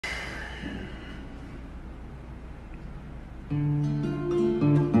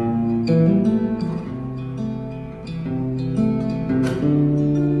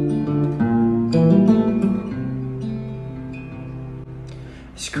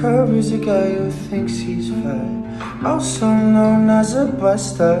Scrub is a guy who thinks he's fat, also known as a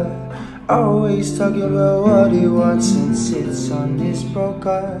buster. Always talking about what he wants and sits on his broke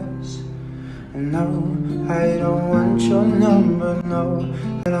ass. And no, I don't want your number, no.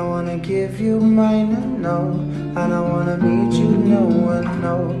 And I wanna give you mine, no. And I wanna meet you, no one,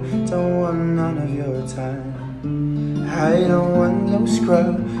 no. Don't want none of your time. I don't want no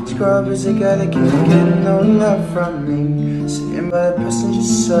scrub. Scrub is a guy that can't get no love from me, sitting by the passenger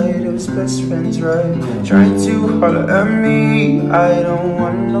side of his best friend's ride, trying to holler at me. I don't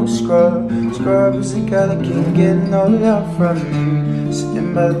want no scrub. Scrub is a guy that can't get no love from me,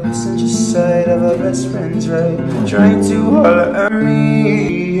 sitting by the passenger side of her best friend's ride, trying to holler at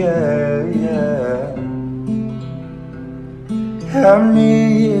me. Yeah, yeah. At me,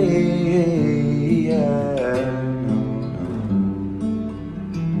 yeah.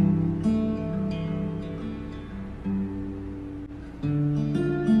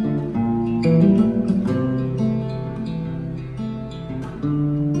 No, no.